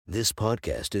This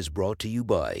podcast is brought to you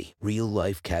by Real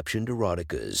Life Captioned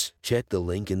Eroticas. Check the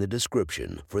link in the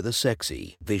description for the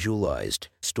sexy, visualized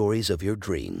stories of your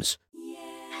dreams.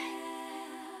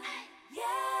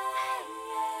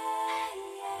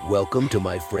 Welcome to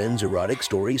my friend's Erotic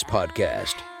Stories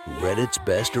podcast, Reddit's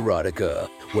Best Erotica,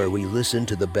 where we listen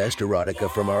to the best erotica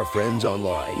from our friends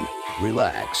online.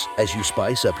 Relax as you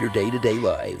spice up your day-to-day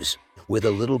lives with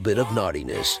a little bit of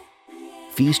naughtiness.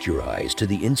 Feast your eyes to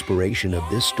the inspiration of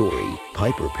this story,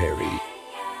 Piper Perry.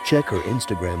 Check her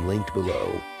Instagram linked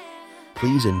below.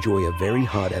 Please enjoy a very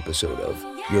hot episode of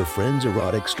Your Friend's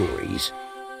Erotic Stories.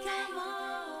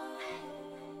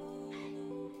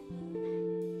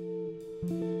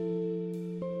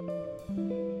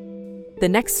 The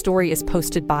next story is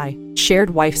posted by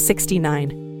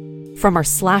SharedWife69 from our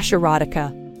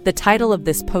 /erotica. The title of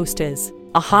this post is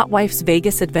A Hot Wife's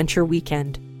Vegas Adventure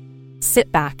Weekend.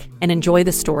 Sit back and enjoy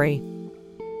the story.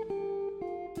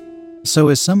 So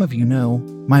as some of you know,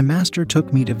 my master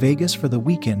took me to Vegas for the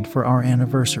weekend for our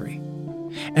anniversary.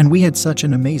 And we had such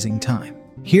an amazing time.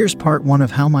 Here's part 1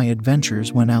 of how my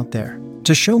adventures went out there,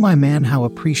 to show my man how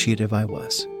appreciative I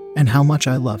was, and how much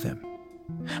I love him.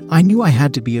 I knew I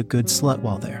had to be a good slut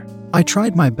while there. I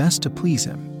tried my best to please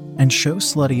him, and show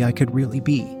slutty I could really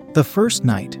be. The first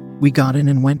night, we got in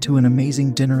and went to an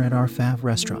amazing dinner at our fav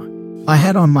restaurant. I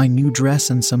had on my new dress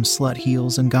and some slut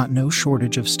heels and got no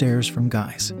shortage of stares from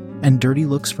guys, and dirty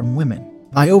looks from women.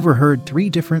 I overheard 3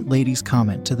 different ladies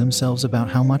comment to themselves about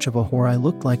how much of a whore I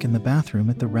looked like in the bathroom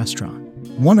at the restaurant.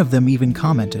 One of them even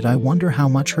commented, "I wonder how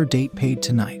much her date paid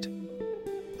tonight."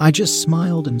 I just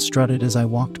smiled and strutted as I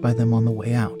walked by them on the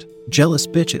way out. Jealous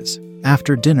bitches.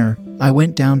 After dinner, I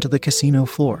went down to the casino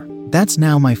floor. That's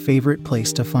now my favorite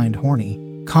place to find horny,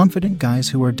 confident guys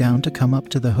who are down to come up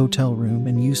to the hotel room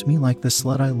and use me like the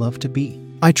slut I love to be.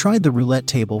 I tried the roulette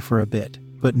table for a bit,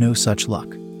 but no such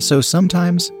luck. So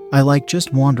sometimes, I like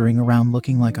just wandering around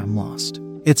looking like I'm lost.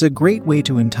 It's a great way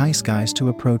to entice guys to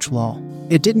approach lol.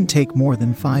 It didn't take more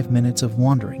than 5 minutes of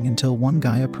wandering until one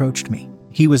guy approached me.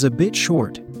 He was a bit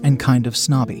short and kind of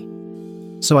snobby.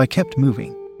 So I kept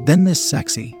moving. Then this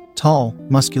sexy, tall,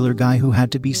 muscular guy who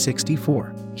had to be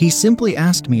 64. He simply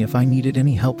asked me if I needed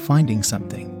any help finding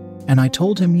something, and I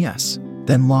told him yes,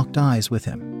 then locked eyes with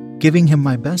him, giving him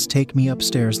my best take me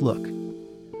upstairs look.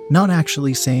 Not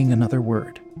actually saying another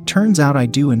word. Turns out I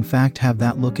do in fact have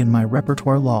that look in my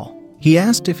repertoire lol. He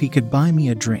asked if he could buy me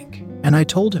a drink, and I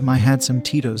told him I had some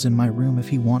Tito's in my room if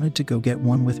he wanted to go get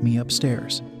one with me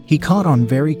upstairs. He caught on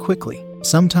very quickly.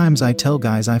 Sometimes I tell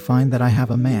guys I find that I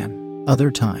have a man.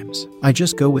 Other times, I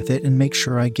just go with it and make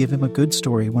sure I give him a good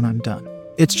story when I'm done.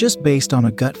 It's just based on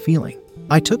a gut feeling.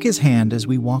 I took his hand as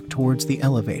we walked towards the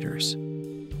elevators,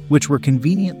 which were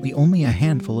conveniently only a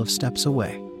handful of steps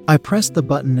away. I pressed the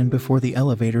button, and before the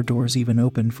elevator doors even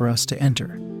opened for us to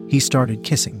enter, he started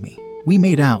kissing me. We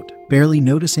made out, barely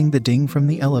noticing the ding from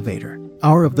the elevator.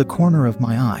 Out of the corner of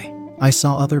my eye, I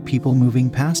saw other people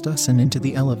moving past us and into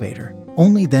the elevator.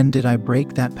 Only then did I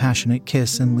break that passionate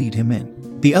kiss and lead him in.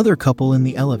 The other couple in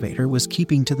the elevator was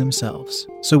keeping to themselves,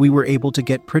 so we were able to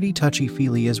get pretty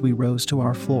touchy-feely as we rose to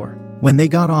our floor. When they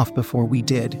got off before we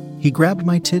did, he grabbed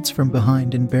my tits from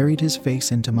behind and buried his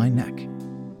face into my neck.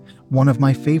 One of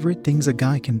my favorite things a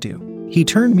guy can do. He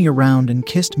turned me around and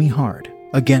kissed me hard,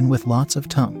 again with lots of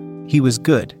tongue. He was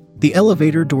good. The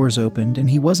elevator doors opened and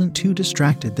he wasn't too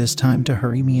distracted this time to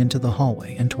hurry me into the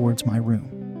hallway and towards my room.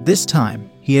 This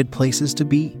time, he had places to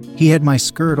be. He had my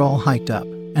skirt all hiked up,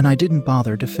 and I didn't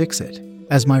bother to fix it,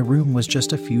 as my room was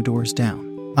just a few doors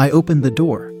down. I opened the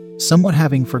door, somewhat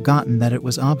having forgotten that it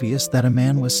was obvious that a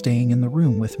man was staying in the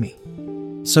room with me.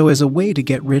 So as a way to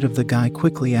get rid of the guy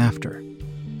quickly after,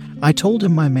 I told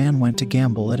him my man went to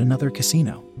gamble at another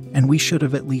casino, and we should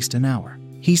have at least an hour.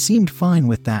 He seemed fine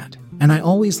with that, and I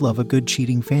always love a good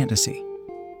cheating fantasy.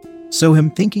 So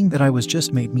him thinking that I was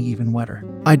just made me even wetter.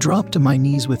 I dropped to my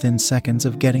knees within seconds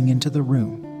of getting into the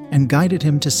room, and guided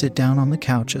him to sit down on the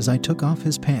couch as I took off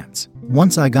his pants.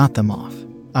 Once I got them off,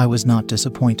 I was not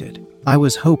disappointed. I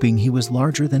was hoping he was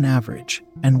larger than average,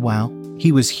 and wow,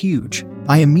 he was huge.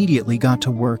 I immediately got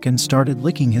to work and started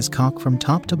licking his cock from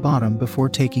top to bottom before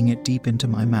taking it deep into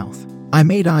my mouth. I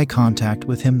made eye contact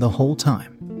with him the whole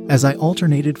time, as I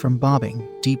alternated from bobbing,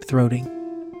 deep-throating,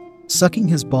 sucking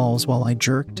his balls while I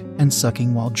jerked, and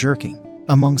sucking while jerking,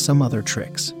 among some other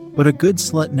tricks. But a good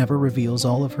slut never reveals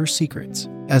all of her secrets.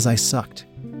 As I sucked,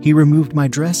 he removed my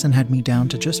dress and had me down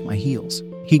to just my heels.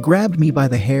 He grabbed me by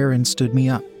the hair and stood me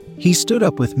up. He stood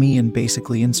up with me and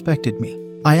basically inspected me.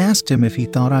 I asked him if he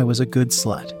thought I was a good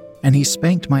slut, and he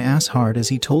spanked my ass hard as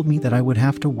he told me that I would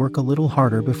have to work a little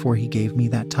harder before he gave me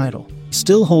that title.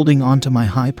 Still holding on to my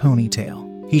high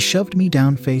ponytail, He shoved me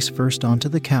down face first onto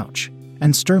the couch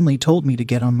and sternly told me to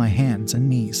get on my hands and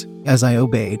knees. As I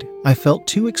obeyed, I felt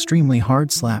 2 extremely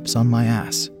hard slaps on my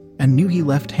ass and knew he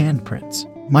left handprints.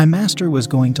 My master was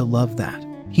going to love that.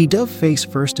 He dove face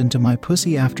first into my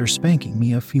pussy after spanking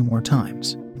me a few more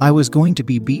times. I was going to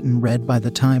be beaten red by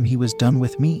the time he was done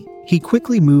with me. He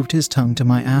quickly moved his tongue to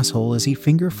my asshole as he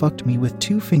finger fucked me with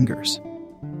 2 fingers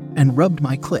and rubbed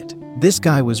my clit. This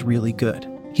guy was really good.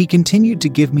 He continued to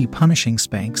give me punishing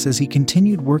spanks as he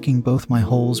continued working both my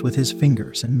holes with his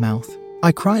fingers and mouth.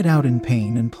 I cried out in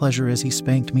pain and pleasure as he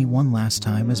spanked me one last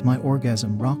time as my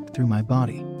orgasm rocked through my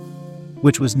body,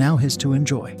 which was now his to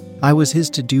enjoy. I was his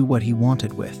to do what he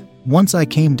wanted with. Once I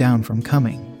came down from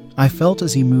coming, I felt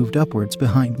as he moved upwards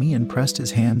behind me and pressed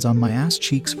his hands on my ass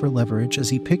cheeks for leverage as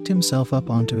he picked himself up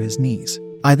onto his knees.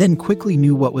 I then quickly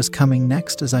knew what was coming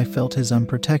next as I felt his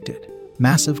unprotected,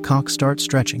 massive cock start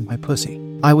stretching my pussy.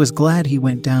 I was glad he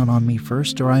went down on me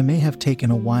first, or I may have taken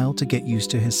a while to get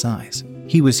used to his size.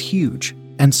 He was huge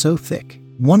and so thick,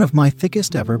 one of my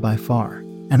thickest ever by far,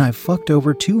 and I've fucked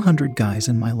over 200 guys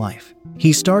in my life.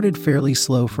 He started fairly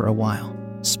slow for a while,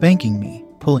 spanking me,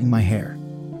 pulling my hair,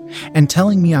 and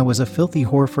telling me I was a filthy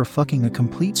whore for fucking a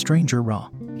complete stranger raw.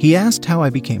 He asked how I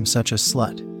became such a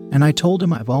slut, and I told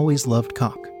him I've always loved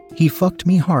cock. He fucked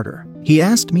me harder. He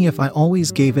asked me if I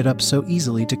always gave it up so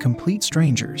easily to complete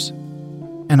strangers,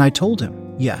 and I told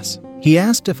him yes. He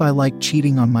asked if I liked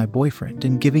cheating on my boyfriend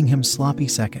and giving him sloppy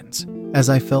seconds, as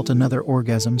I felt another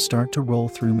orgasm start to roll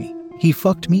through me. He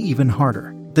fucked me even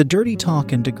harder. The dirty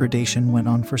talk and degradation went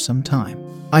on for some time.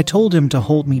 I told him to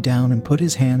hold me down and put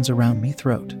his hands around me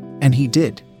throat, and he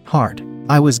did, hard.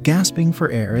 I was gasping for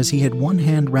air as he had one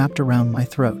hand wrapped around my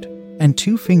throat and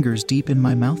 2 fingers deep in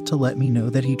my mouth to let me know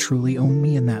that he truly owned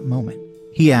me in that moment.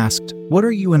 He asked, "What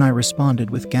are you?" and I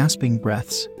responded with gasping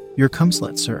breaths, "Your cum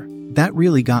slut, sir." That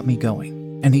really got me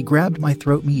going, and he grabbed my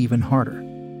throat me even harder,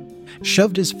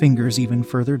 shoved his fingers even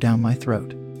further down my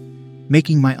throat,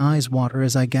 making my eyes water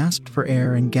as I gasped for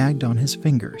air and gagged on his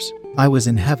fingers. I was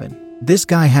in heaven. This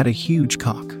guy had a huge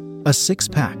cock, a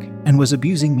 6-pack, and was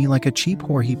abusing me like a cheap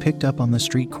whore he picked up on the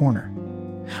street corner.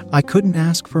 I couldn't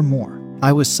ask for more.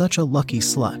 I was such a lucky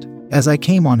slut. As I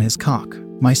came on his cock,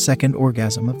 my second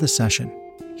orgasm of the session,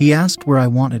 he asked where I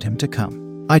wanted him to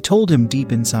come. I told him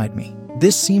deep inside me.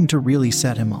 This seemed to really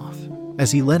set him off,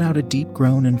 as he let out a deep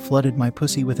groan and flooded my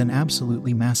pussy with an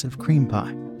absolutely massive cream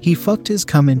pie. He fucked his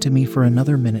cum into me for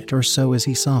another minute or so as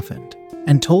he softened,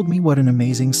 and told me what an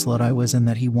amazing slut I was and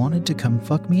that he wanted to come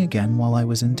fuck me again while I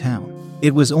was in town.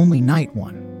 It was only night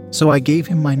 1, so I gave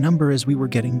him my number as we were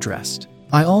getting dressed.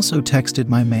 I also texted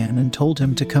my man and told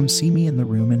him to come see me in the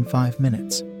room in 5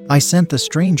 minutes. I sent the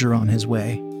stranger on his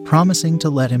way, promising to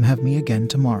let him have me again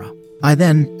tomorrow. I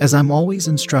then, as I'm always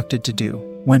instructed to do,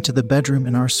 went to the bedroom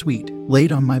in our suite,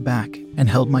 laid on my back, and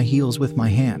held my heels with my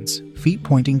hands, feet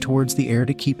pointing towards the air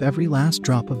to keep every last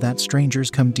drop of that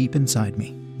stranger's cum deep inside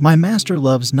me. My master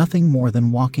loves nothing more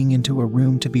than walking into a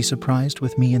room to be surprised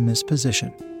with me in this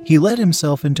position. He let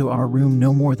himself into our room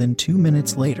no more than 2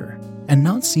 minutes later, and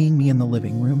not seeing me in the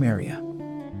living room area,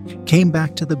 came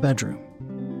back to the bedroom,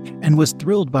 and was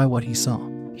thrilled by what he saw.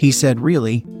 He said,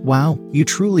 "Really? Wow, you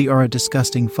truly are a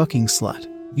disgusting fucking slut.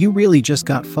 You really just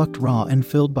got fucked raw and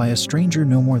filled by a stranger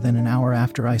no more than an hour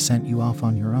after I sent you off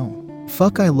on your own.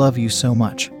 Fuck, I love you so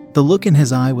much." The look in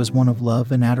his eye was one of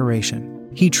love and adoration.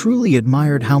 He truly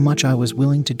admired how much I was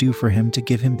willing to do for him to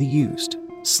give him the used,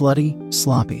 slutty,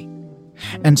 sloppy,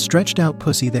 and stretched out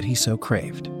pussy that he so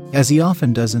craved. As he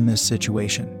often does in this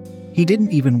situation, he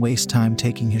didn't even waste time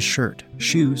taking his shirt,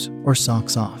 shoes, or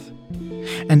socks off,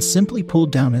 and simply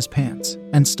pulled down his pants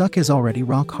and stuck his already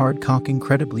rock-hard cock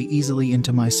incredibly easily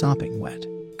into my sopping wet,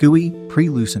 gooey,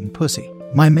 pre-loosened pussy.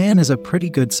 My man is a pretty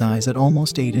good size at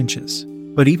almost 8 inches,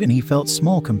 but even he felt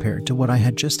small compared to what I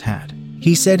had just had.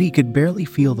 He said he could barely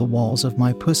feel the walls of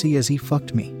my pussy as he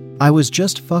fucked me. I was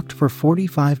just fucked for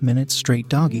 45 minutes straight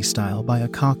doggy style by a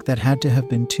cock that had to have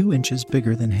been 2 inches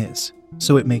bigger than his,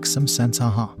 so it makes some sense,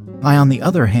 haha. I, on the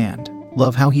other hand,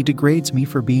 love how he degrades me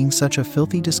for being such a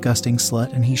filthy, disgusting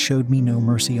slut, and he showed me no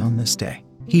mercy on this day.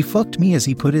 He fucked me as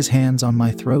he put his hands on my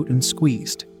throat and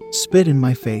squeezed, spit in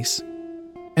my face,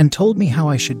 and told me how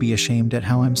I should be ashamed at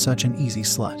how I'm such an easy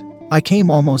slut. I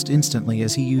came almost instantly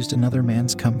as he used another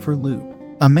man's cum for lube.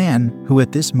 A man who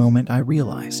at this moment I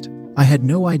realized I had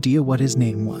no idea what his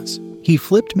name was. He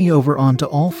flipped me over onto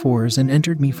all fours and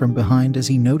entered me from behind as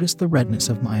he noticed the redness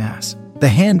of my ass. The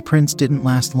handprints didn't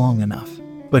last long enough,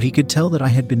 but he could tell that I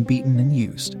had been beaten and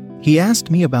used. He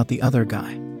asked me about the other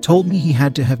guy, told me he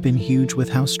had to have been huge with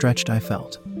how stretched I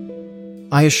felt.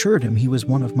 I assured him he was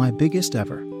one of my biggest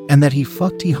ever, and that he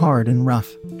fucked hard and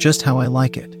rough, just how I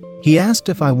like it. He asked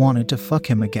if I wanted to fuck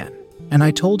him again, and I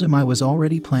told him I was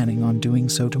already planning on doing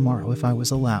so tomorrow if I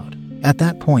was allowed. At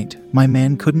that point, my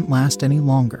man couldn't last any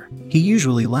longer. He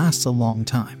usually lasts a long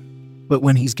time, but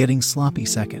when he's getting sloppy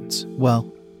seconds,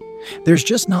 well, there's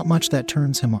just not much that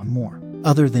turns him on more,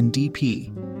 other than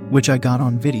DP, which I got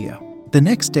on video. The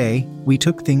next day, we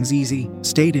took things easy,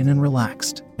 stayed in and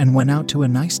relaxed, and went out to a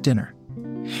nice dinner.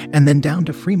 And then down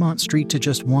to Fremont Street to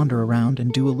just wander around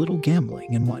and do a little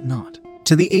gambling and whatnot.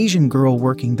 To the Asian girl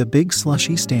working the big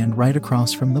slushy stand right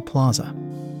across from the plaza.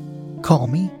 Call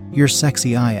me, you're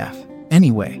sexy IF.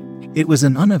 Anyway, it was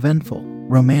an uneventful,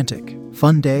 romantic,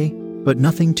 fun day, but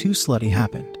nothing too slutty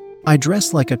happened. I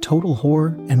dressed like a total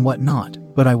whore and whatnot,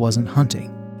 but I wasn't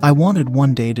hunting. I wanted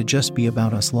one day to just be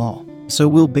about us lol. So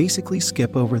we'll basically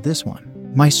skip over this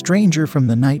one. My stranger from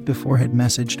the night before had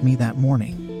messaged me that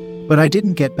morning, but I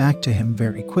didn't get back to him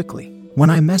very quickly. When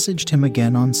I messaged him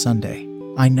again on Sunday,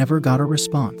 I never got a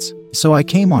response. So I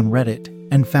came on Reddit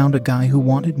and found a guy who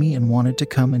wanted me and wanted to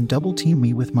come and double team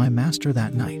me with my master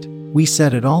that night. We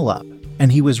set it all up,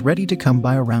 and he was ready to come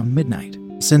by around midnight.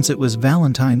 Since it was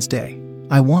Valentine's Day,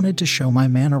 I wanted to show my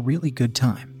man a really good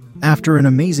time. After an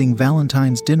amazing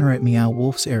Valentine's dinner at Meow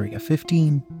Wolf's Area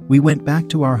 15, we went back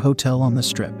to our hotel on the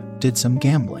Strip, did some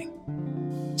gambling,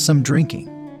 some drinking,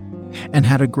 and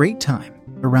had a great time.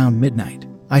 Around midnight,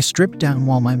 I stripped down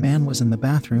while my man was in the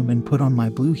bathroom and put on my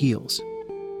blue heels,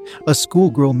 a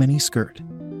schoolgirl mini skirt,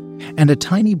 and a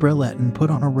tiny bralette and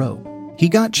put on a robe. He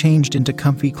got changed into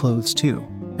comfy clothes too,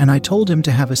 and I told him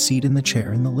to have a seat in the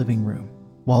chair in the living room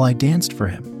while I danced for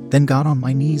him, then got on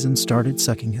my knees and started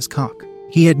sucking his cock.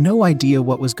 He had no idea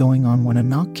what was going on when a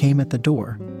knock came at the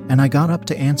door, and I got up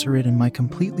to answer it in my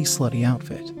completely slutty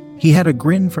outfit. He had a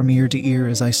grin from ear to ear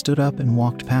as I stood up and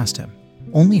walked past him,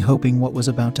 only hoping what was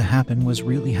about to happen was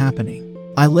really happening.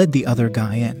 I led the other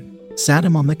guy in, sat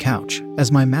him on the couch,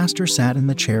 as my master sat in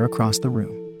the chair across the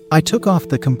room. I took off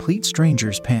the complete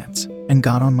stranger's pants and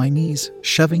got on my knees,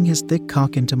 shoving his thick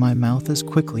cock into my mouth as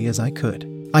quickly as I could.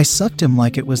 I sucked him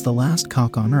like it was the last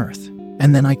cock on earth,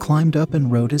 and then I climbed up and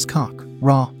rode his cock,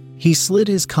 raw. He slid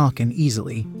his cock in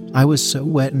easily. I was so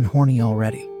wet and horny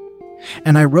already.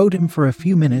 And I rode him for a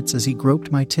few minutes as he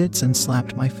groped my tits and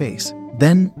slapped my face.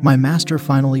 Then, my master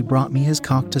finally brought me his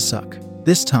cock to suck,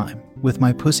 this time, with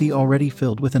my pussy already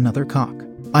filled with another cock.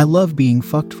 I love being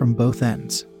fucked from both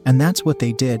ends. And that's what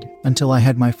they did, until I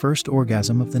had my first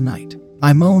orgasm of the night.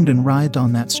 I moaned and writhed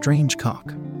on that strange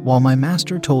cock, while my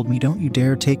master told me, "Don't you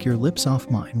dare take your lips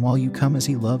off mine while you come," as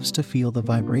he loves to feel the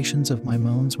vibrations of my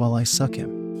moans while I suck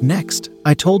him. Next,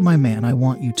 I told my man I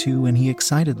want you to, and he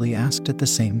excitedly asked at the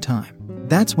same time.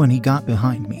 That's when he got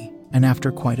behind me, and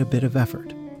after quite a bit of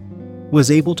effort, was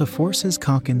able to force his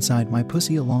cock inside my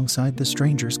pussy alongside the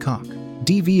stranger's cock.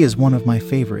 DV is one of my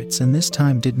favorites, and this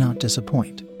time did not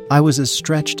disappoint. I was as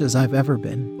stretched as I've ever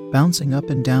been, bouncing up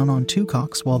and down on two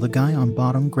cocks while the guy on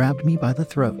bottom grabbed me by the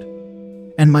throat,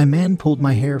 and my man pulled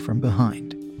my hair from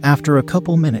behind. After a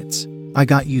couple minutes, I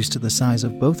got used to the size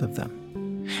of both of them,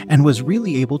 and was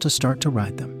really able to start to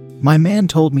ride them. My man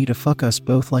told me to fuck us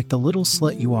both like the little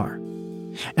slut you are,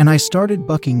 and I started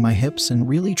bucking my hips and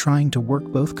really trying to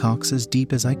work both cocks as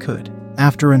deep as I could.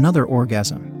 After another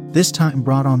orgasm, this time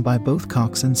brought on by both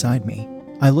cocks inside me,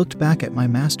 I looked back at my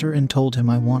master and told him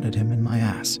I wanted him in my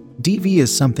ass. DV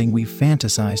is something we've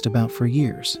fantasized about for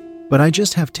years, but I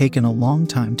just have taken a long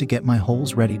time to get my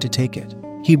holes ready to take it.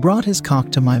 He brought his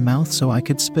cock to my mouth so I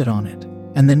could spit on it,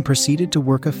 and then proceeded to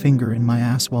work a finger in my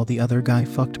ass while the other guy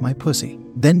fucked my pussy.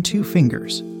 Then 2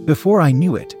 fingers. Before I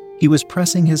knew it, he was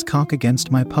pressing his cock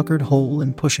against my puckered hole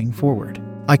and pushing forward.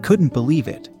 I couldn't believe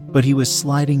it, but he was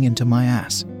sliding into my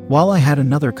ass, while I had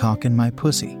another cock in my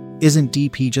pussy. Isn't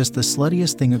DP just the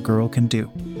sluttiest thing a girl can do?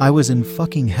 I was in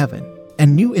fucking heaven,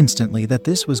 and knew instantly that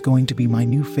this was going to be my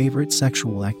new favorite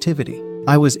sexual activity.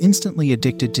 I was instantly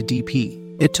addicted to DP.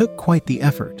 It took quite the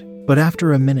effort, but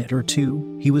after a minute or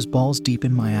two, he was balls deep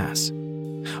in my ass,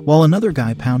 while another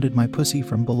guy pounded my pussy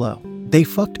from below. They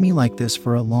fucked me like this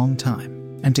for a long time,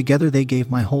 and together they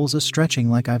gave my holes a stretching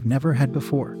like I've never had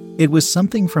before. It was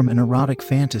something from an erotic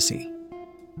fantasy,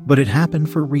 but it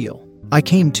happened for real. I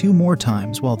came 2 more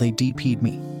times while they DP'd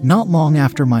me. Not long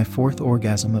after my 4th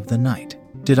orgasm of the night,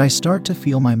 did I start to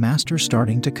feel my master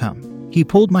starting to come. He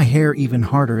pulled my hair even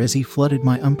harder as he flooded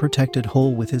my unprotected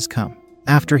hole with his cum.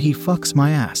 After he fucks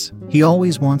my ass, he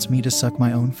always wants me to suck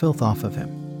my own filth off of him.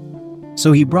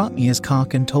 So he brought me his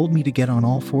cock and told me to get on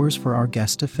all fours for our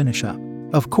guest to finish up.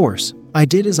 Of course, I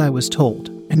did as I was told,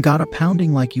 and got a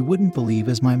pounding like you wouldn't believe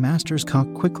as my master's cock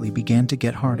quickly began to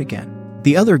get hard again.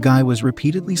 The other guy was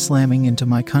repeatedly slamming into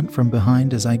my cunt from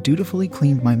behind as I dutifully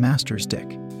cleaned my master's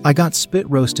dick. I got spit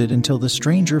roasted until the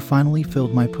stranger finally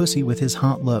filled my pussy with his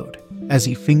hot load, as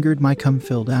he fingered my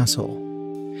cum-filled asshole,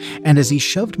 and as he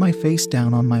shoved my face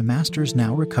down on my master's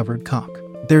now recovered cock.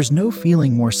 There's no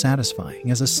feeling more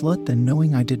satisfying as a slut than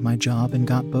knowing I did my job and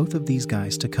got both of these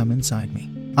guys to come inside me.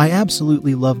 I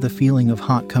absolutely love the feeling of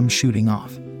hot cum shooting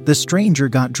off. The stranger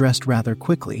got dressed rather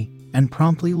quickly and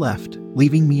promptly left,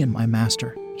 leaving me and my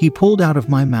master. He pulled out of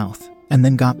my mouth and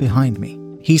then got behind me.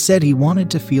 He said he wanted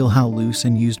to feel how loose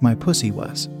and used my pussy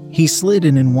was. He slid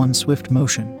in one swift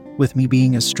motion, with me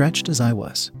being as stretched as I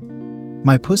was.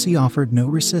 My pussy offered no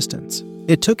resistance.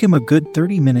 It took him a good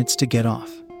 30 minutes to get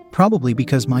off, probably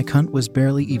because my cunt was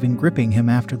barely even gripping him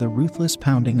after the ruthless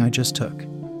pounding I just took.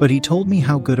 But he told me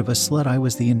how good of a slut I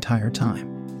was the entire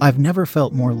time. I've never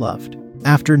felt more loved.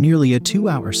 After nearly a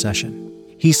 2-hour session,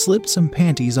 he slipped some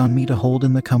panties on me to hold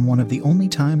in the cum, one of the only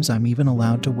times I'm even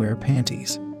allowed to wear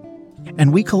panties.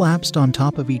 And we collapsed on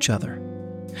top of each other,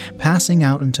 passing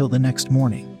out until the next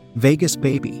morning. Vegas,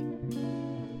 baby.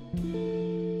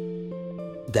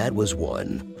 That was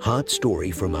one hot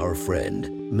story from our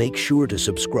friend. Make sure to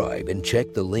subscribe and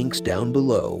check the links down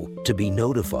below to be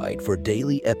notified for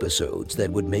daily episodes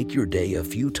that would make your day a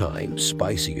few times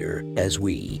spicier as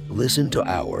we listen to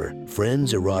our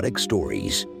friends' erotic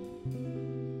stories.